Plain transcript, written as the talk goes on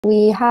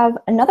We have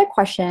another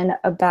question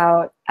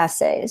about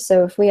essays.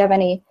 So if we have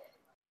any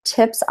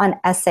tips on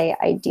essay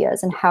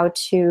ideas and how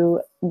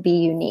to be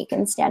unique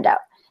and stand out.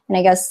 And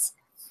I guess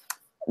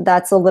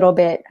that's a little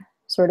bit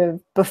sort of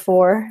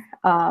before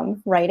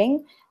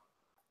writing.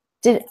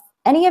 Did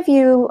any of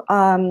you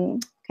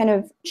kind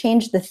of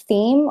change the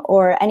theme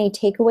or any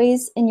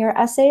takeaways in your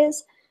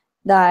essays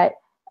that,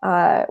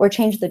 or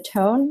change the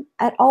tone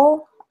at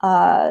all?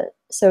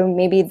 So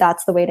maybe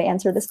that's the way to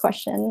answer this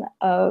question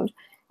of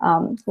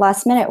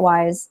last minute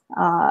wise.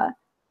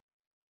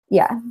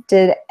 Yeah,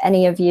 did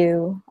any of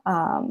you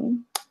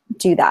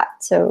do that?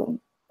 So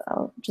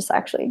I'll just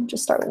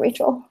start with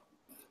Rachel.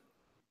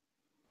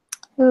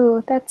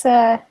 Ooh, it's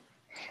a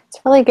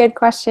really good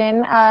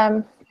question.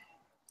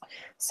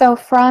 So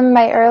from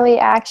my early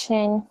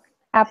action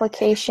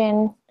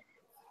application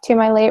to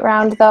my late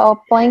round, the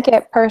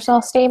blanket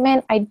personal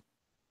statement, I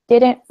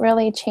didn't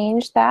really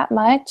change that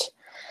much.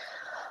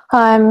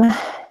 My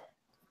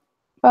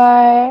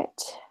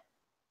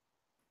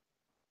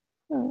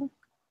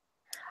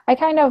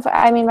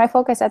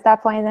focus at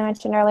that point, as I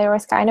mentioned earlier,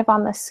 was kind of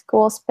on the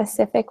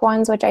school-specific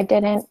ones, which I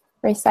didn't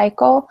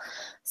recycle.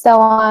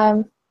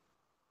 So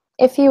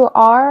if you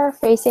are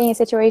facing a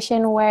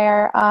situation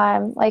where,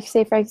 like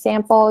say for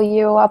example,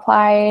 you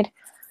applied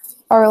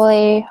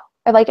early,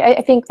 like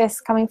I think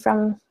this coming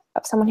from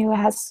someone who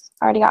has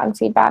already gotten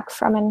feedback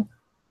from an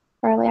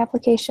early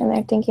application,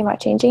 they're thinking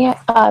about changing it,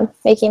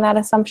 making that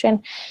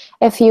assumption.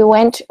 If you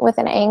went with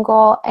an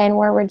angle and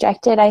were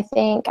rejected, I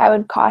think I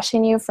would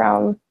caution you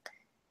from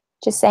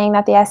just saying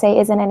that the essay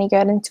isn't any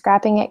good and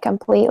scrapping it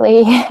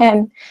completely.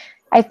 And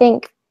I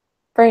think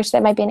first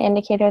it might be an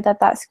indicator that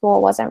that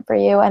school wasn't for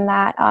you, and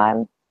that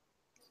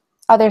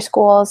other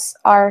schools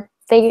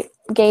they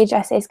gauge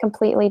essays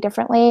completely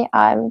differently.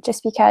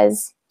 Just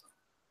because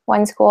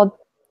one school,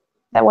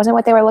 that wasn't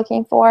what they were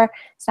looking for,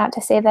 it's not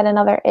to say that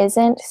another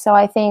isn't. So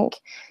I think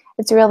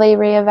it's really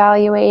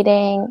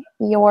reevaluating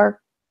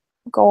your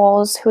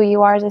goals, who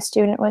you are as a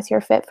student, with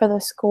your fit for the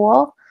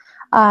school.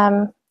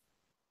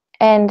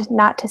 And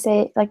not to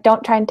say, like,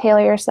 don't try and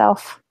tailor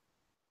yourself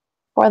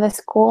for the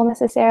school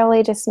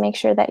necessarily, just make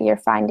sure that you're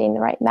finding the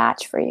right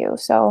match for you.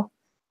 So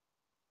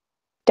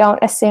don't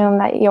assume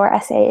that your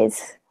essay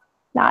is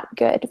not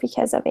good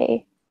because of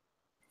a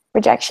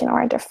rejection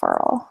or a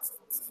deferral.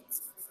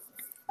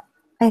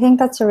 I think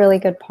that's a really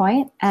good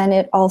point, and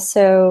it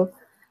also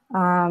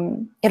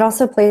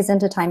plays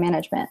into time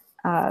management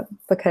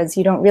because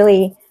you don't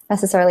really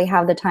necessarily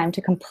have the time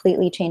to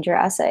completely change your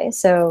essay.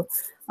 So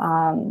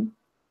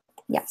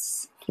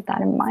yes, keep that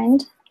in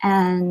mind.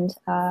 And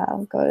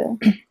I'll go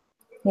to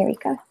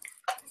Eureka.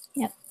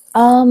 Yeah,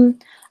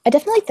 I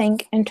definitely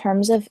think in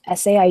terms of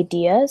essay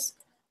ideas,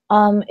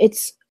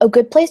 it's a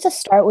good place to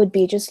start would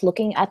be just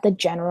looking at the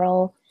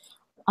general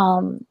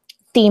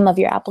theme of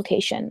your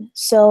application.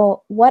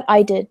 So what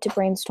I did to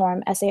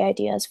brainstorm essay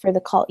ideas for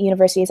the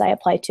universities I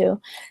applied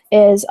to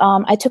is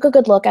I took a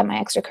good look at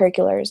my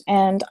extracurriculars,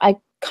 and I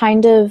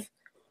kind of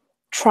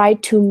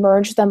tried to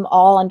merge them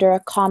all under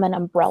a common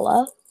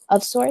umbrella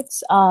of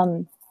sorts.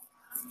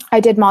 I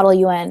did Model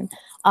UN.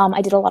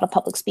 I did a lot of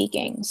public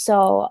speaking.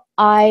 So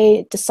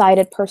I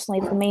decided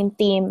personally the main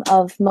theme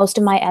of most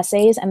of my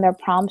essays and their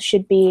prompts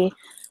should be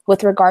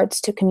with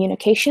regards to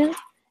communication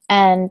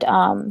and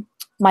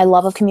my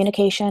love of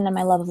communication and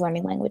my love of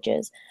learning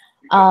languages,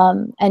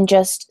 and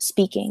just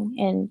speaking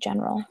in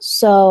general.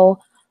 So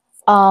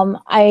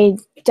I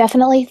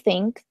definitely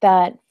think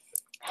that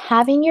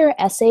having your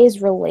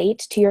essays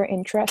relate to your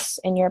interests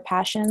and your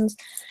passions,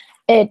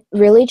 it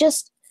really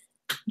just,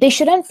 they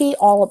shouldn't be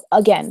all,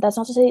 again, that's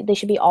not to say they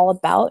should be all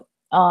about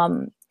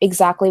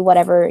exactly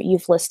whatever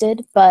you've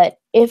listed, but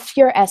if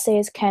your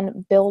essays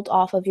can build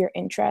off of your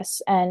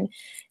interests and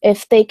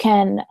if they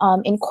can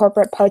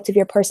incorporate parts of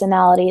your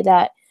personality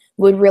that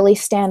would really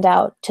stand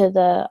out to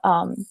the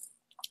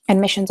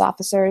admissions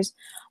officers,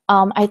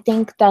 I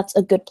think that's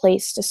a good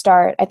place to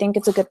start. I think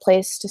it's a good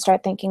place to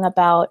start thinking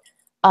about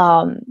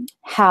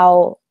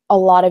how a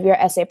lot of your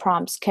essay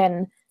prompts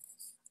can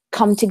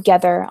come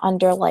together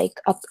under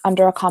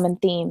under a common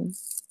theme,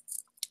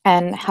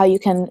 and how you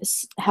can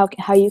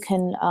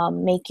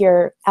make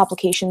your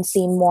application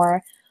seem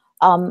more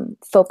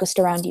focused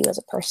around you as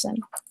a person.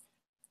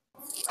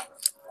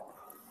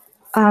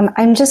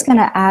 I'm just going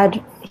to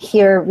add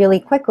here really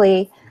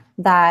quickly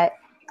that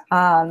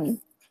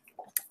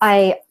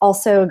I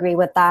also agree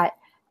with that.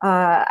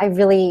 I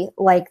really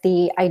like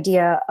the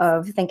idea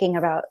of thinking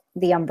about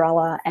the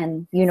umbrella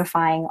and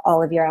unifying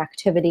all of your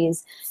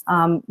activities.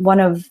 One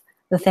of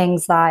the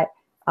things that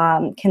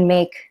can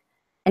make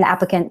an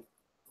applicant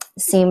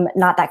seem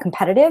not that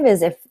competitive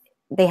is if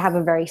they have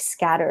a very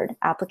scattered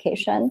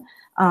application,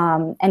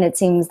 and it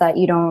seems that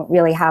you don't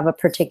really have a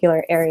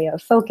particular area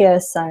of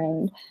focus,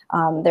 and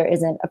there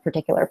isn't a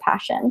particular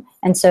passion.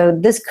 And so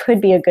this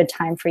could be a good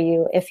time for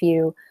you if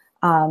you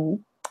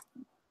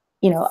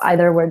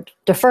either were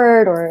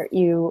deferred or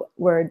you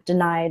were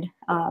denied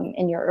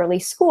in your early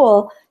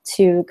school,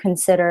 to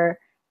consider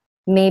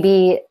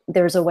maybe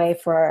there's a way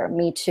for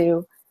me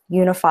to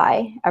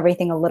unify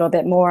everything a little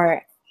bit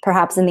more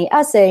perhaps in the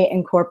essay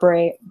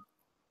incorporate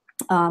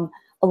a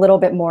little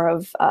bit more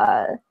of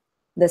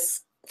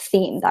this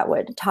theme that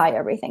would tie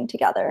everything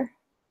together.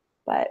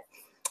 But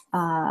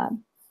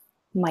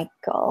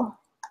Michael.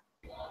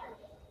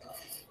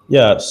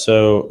 Yeah,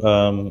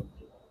 so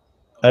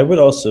I would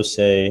also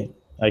say,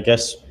 I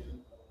guess,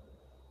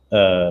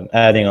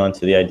 adding on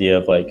to the idea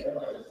of like,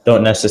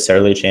 don't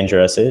necessarily change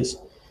your essays,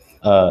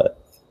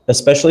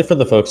 especially for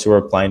the folks who are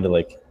applying to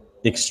like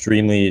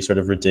extremely sort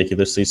of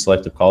ridiculously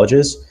selective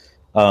colleges.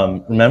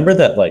 Remember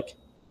that like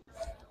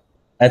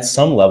at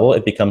some level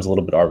it becomes a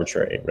little bit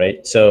arbitrary,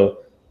 right? So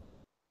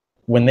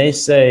when they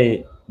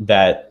say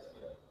that,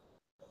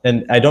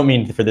 and I don't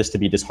mean for this to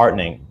be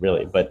disheartening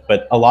really,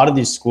 but a lot of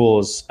these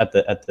schools at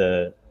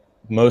the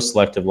most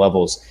selective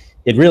levels,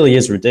 it really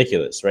is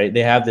ridiculous, right?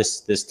 They have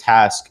this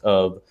task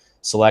of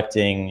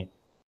selecting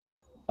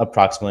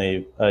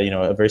approximately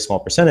a very small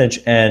percentage,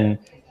 and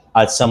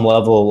at some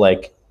level,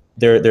 like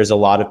there's a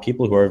lot of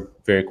people who are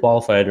very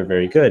qualified or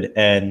very good,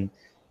 and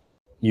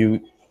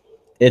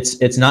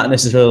it's not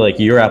necessarily like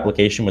your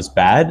application was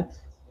bad,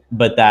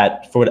 but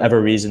that for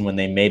whatever reason, when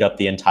they made up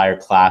the entire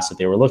class that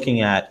they were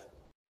looking at,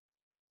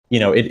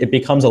 it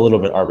becomes a little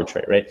bit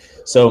arbitrary, right?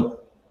 So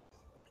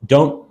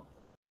don't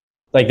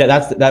like that.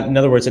 That's that. In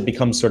other words, it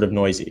becomes sort of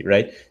noisy,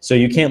 right? So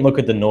you can't look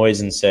at the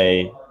noise and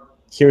say,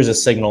 here's a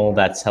signal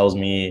that tells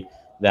me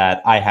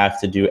that I have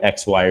to do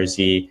X, Y, or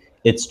Z.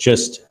 It's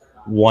just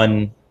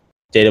one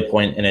data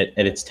point, and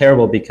it's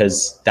terrible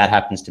because that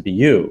happens to be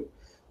you.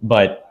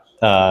 But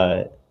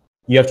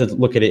you have to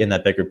look at it in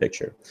that bigger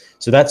picture.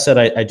 So that said,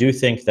 I do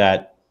think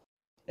that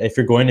if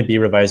you're going to be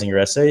revising your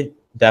essay,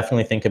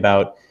 definitely think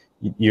about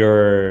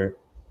your,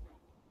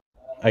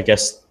 I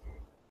guess,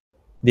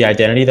 the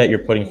identity that you're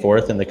putting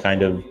forth and the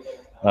kind of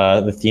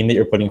the theme that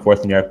you're putting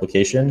forth in your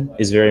application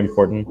is very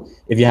important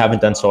if you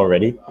haven't done so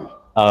already.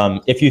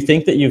 If you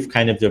think that you've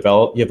kind of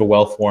developed, you have a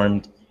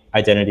well-formed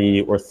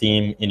identity or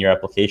theme in your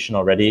application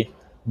already,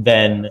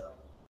 then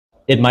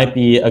it might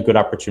be a good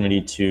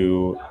opportunity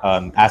to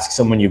ask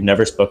someone you've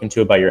never spoken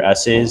to about your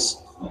essays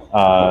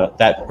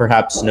that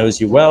perhaps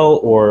knows you well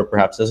or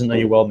perhaps doesn't know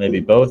you well,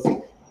 maybe both,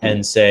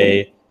 and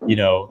say,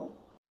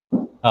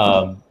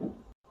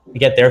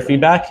 get their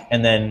feedback,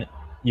 and then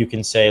you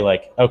can say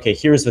like, okay,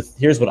 here's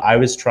what I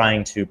was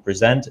trying to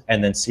present,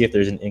 and then see if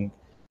there's an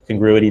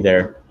incongruity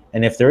there.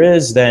 And if there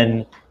is,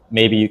 then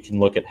maybe you can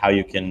look at how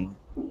you can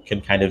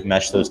kind of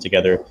mesh those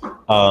together.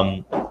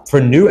 For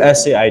new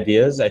essay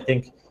ideas, I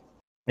think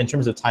in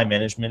terms of time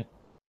management,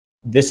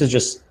 this is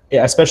just,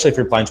 especially if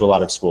you're applying to a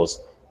lot of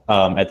schools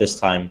at this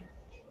time,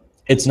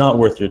 it's not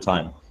worth your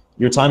time.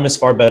 Your time is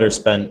far better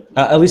spent,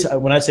 at least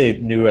when I say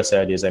new essay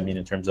ideas, I mean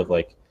in terms of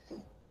like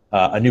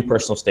a new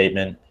personal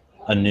statement,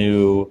 a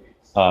new,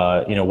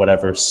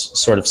 whatever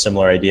sort of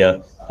similar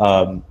idea.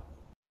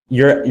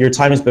 Your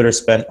time is better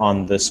spent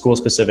on the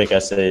school-specific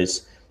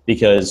essays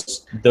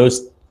because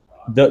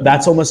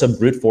that's almost a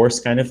brute force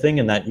kind of thing,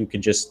 in that you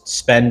can just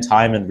spend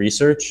time and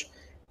research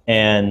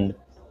and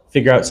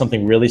figure out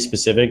something really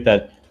specific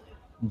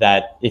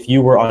that if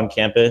you were on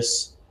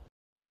campus,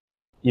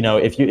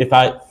 if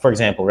I, for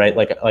example, right,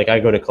 like I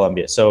go to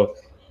Columbia, so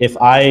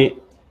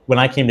when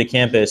I came to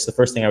campus, the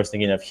first thing I was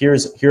thinking of, here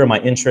are my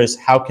interests.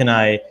 How can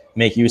I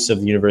make use of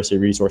the university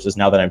resources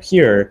now that I'm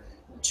here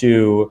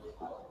to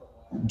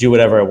do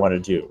whatever I want to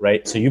do,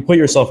 right? So you put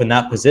yourself in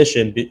that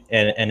position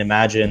and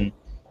imagine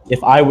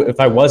if I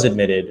was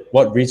admitted,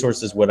 what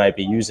resources would I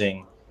be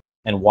using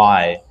and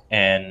why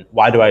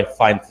do I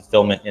find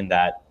fulfillment in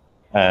that?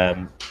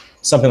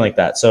 Something like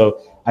that.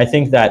 So I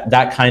think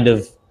that kind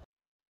of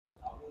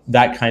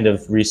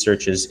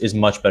research is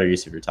much better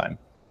use of your time.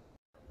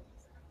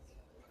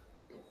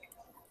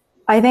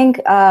 I think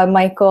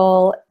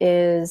Michael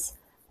is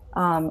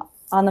on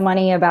the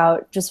money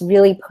about just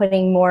really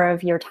putting more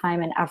of your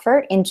time and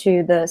effort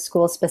into the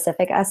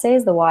school-specific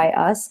essays, the why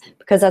us,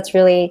 because that's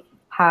really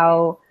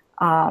how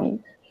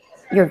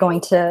you're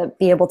going to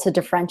be able to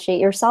differentiate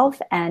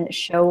yourself and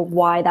show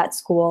why that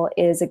school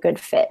is a good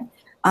fit.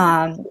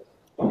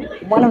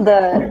 One of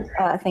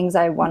the things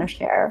I want to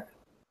share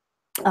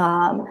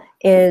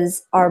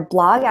is our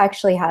blog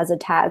actually has a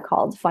tag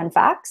called Fun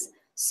Facts.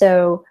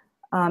 So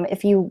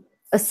if you,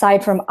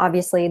 aside from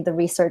obviously the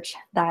research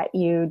that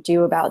you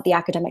do about the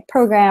academic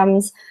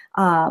programs,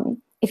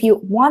 if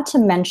you want to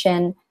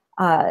mention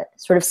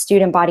sort of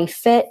student body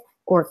fit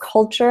or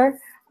culture,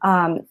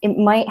 it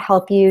might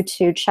help you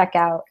to check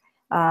out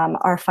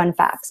our Fun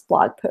Facts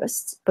blog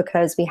posts,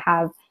 because we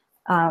have,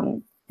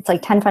 it's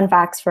like 10 fun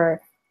facts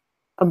for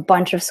a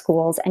bunch of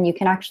schools, and you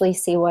can actually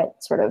see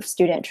what sort of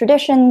student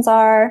traditions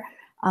are.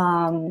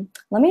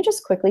 Let me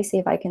just quickly see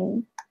if I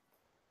can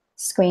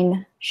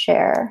screen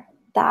share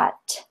that.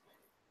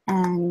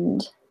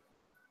 And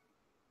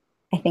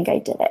I think I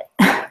did it.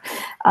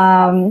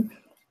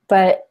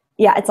 But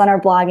yeah, it's on our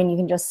blog, and you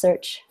can just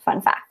search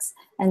Fun Facts.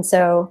 And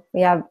so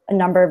we have a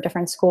number of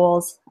different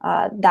schools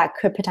that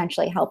could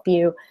potentially help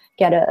you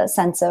get a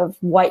sense of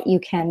what you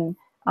can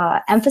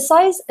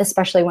emphasize,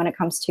 especially when it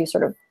comes to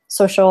sort of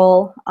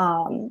social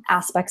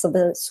aspects of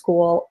the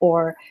school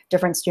or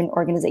different student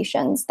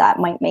organizations that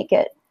might make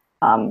it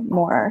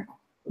more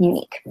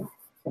unique.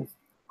 All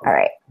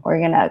right,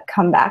 we're gonna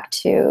come back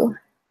to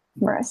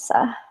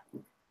Marissa.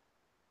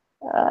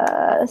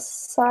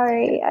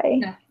 Sorry,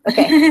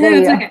 okay, there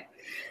you go. Okay.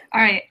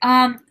 All right.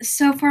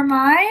 So for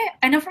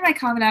I know for my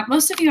Common App,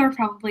 most of you are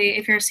probably,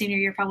 if you're a senior,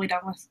 you're probably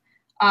done with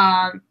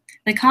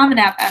the Common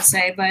App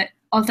essay, but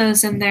all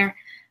those in there.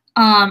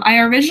 I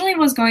originally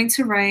was going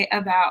to write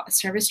about a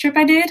service trip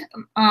I did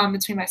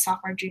between my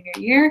sophomore and junior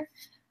year.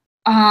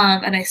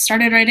 And I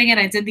started writing it,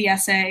 I did the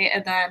essay,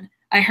 and then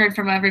I heard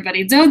from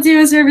everybody, don't do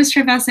a service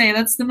trip essay.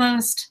 That's the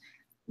most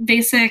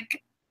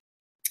basic,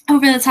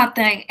 over-the-top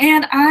thing.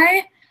 And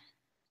I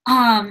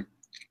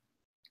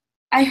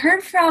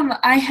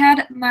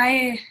had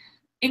my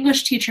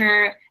English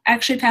teacher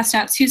actually passed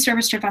out 2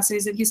 service trip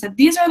essays, and he said,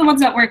 these are the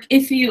ones that work.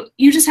 If you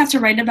just have to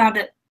write about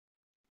it.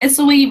 It's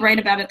the way you write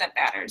about it that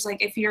matters.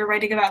 Like if you're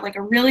writing about like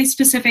a really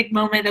specific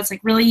moment that's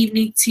like really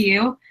unique to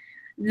you,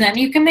 then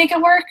you can make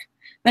it work.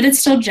 But it's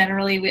still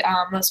generally,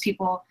 most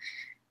people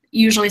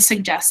usually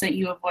suggest that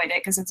you avoid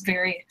it because it's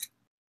very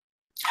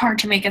hard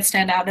to make it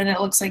stand out, and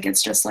it looks like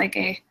it's just like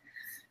a,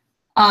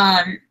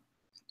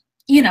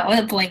 you know,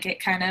 a blanket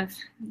kind of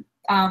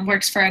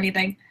works for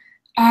anything.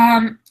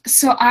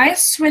 So I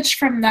switched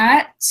from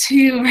that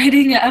to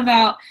writing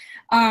about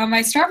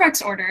my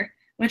Starbucks order,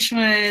 which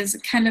was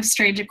kind of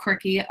strange and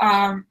quirky.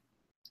 And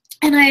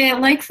I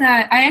like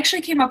that. I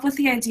actually came up with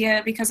the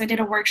idea because I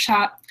did a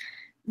workshop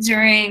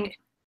during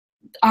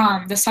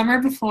the summer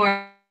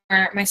before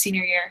my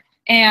senior year.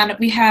 And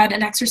we had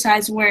an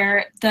exercise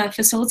where the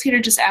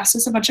facilitator just asked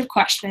us a bunch of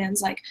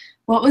questions, like,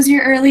 what was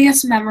your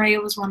earliest memory?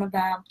 It was one of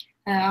them.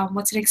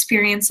 What's an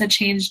experience that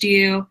changed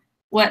you?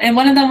 And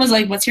one of them was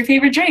like, what's your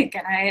favorite drink?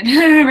 And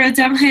I wrote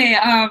down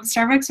my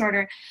Starbucks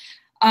order.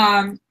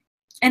 And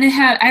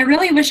I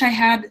really wish I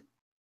had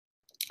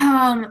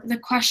the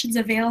questions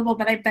available,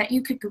 but I bet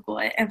you could Google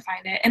it and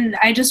find it. And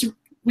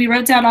we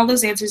wrote down all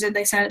those answers, and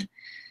they said,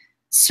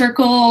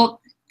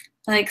 circle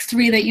like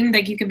 3 that you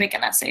think you can make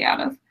an essay out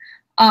of.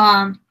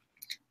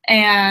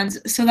 And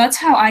so that's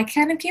how I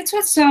kind of came to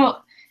it. So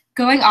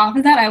going off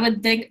of that, I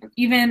would think,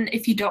 even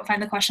if you don't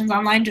find the questions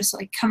online, just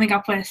like coming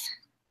up with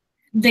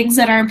things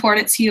that are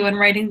important to you and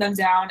writing them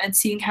down and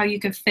seeing how you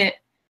could fit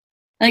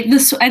like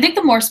this. I think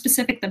the more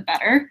specific, the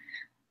better.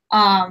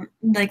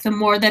 Like the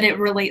more that it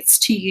relates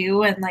to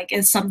you and like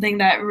is something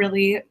that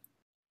really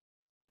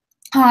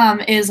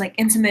is like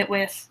intimate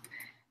with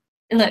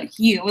like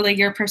you, like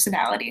your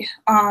personality.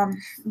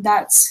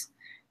 That's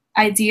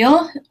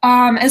ideal.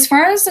 As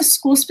far as the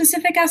school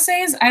specific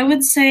essays, I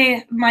would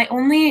say my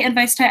only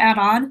advice to add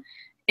on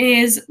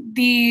is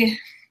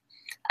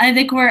I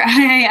think where I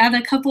had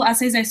a couple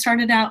essays I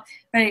started out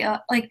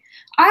like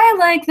I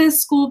like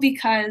this school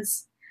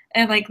because,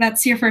 and like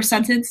that's your first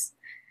sentence.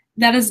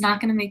 That is not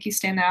going to make you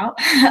stand out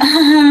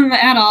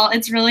at all.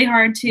 It's really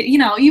hard to, you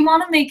know, you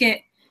want to make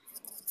it,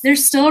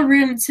 there's still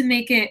room to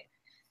make it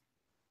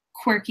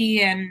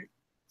quirky and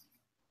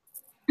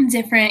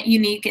different,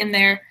 unique in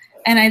there.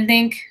 And I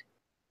think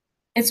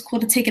it's cool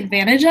to take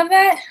advantage of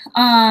that.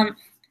 I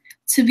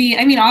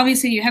mean,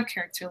 obviously you have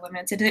character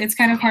limits. It's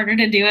kind of harder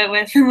to do it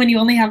with when you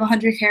only have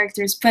 100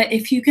 characters. But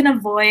if you can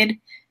avoid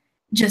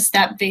just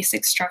that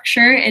basic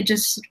structure, it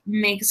just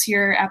makes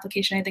your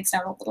application, I think,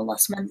 sound a little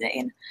less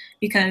mundane,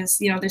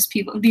 because, you know,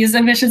 these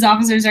admissions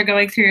officers are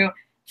going through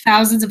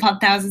thousands upon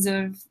thousands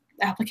of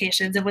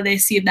applications, and when they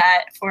see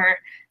that for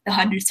the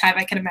 100th time,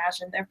 I can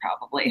imagine they're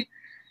probably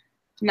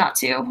not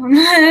too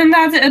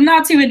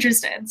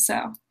interested.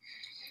 So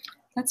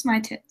that's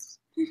my tips.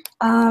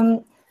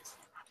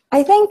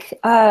 I think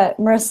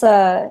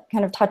Marissa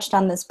kind of touched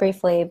on this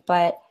briefly,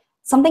 but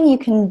something you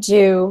can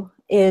do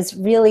is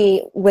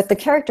really, with the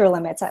character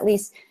limits, at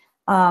least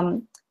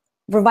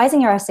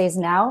revising your essays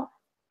now,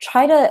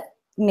 try to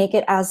make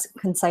it as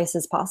concise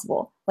as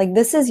possible. Like,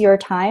 this is your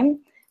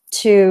time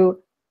to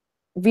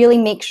really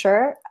make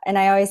sure, and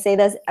I always say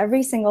this,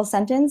 every single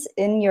sentence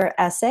in your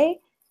essay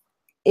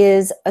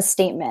is a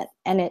statement,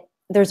 and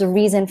there's a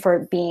reason for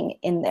it being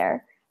in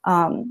there.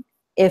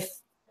 If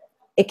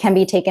it can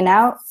be taken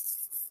out,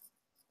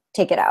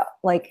 take it out.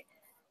 Like,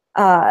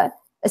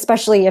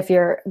 especially if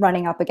you're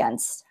running up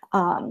against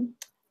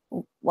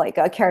like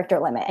a character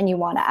limit and you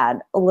want to add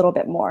a little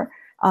bit more,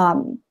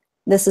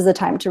 this is the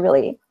time to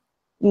really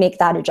make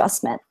that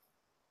adjustment.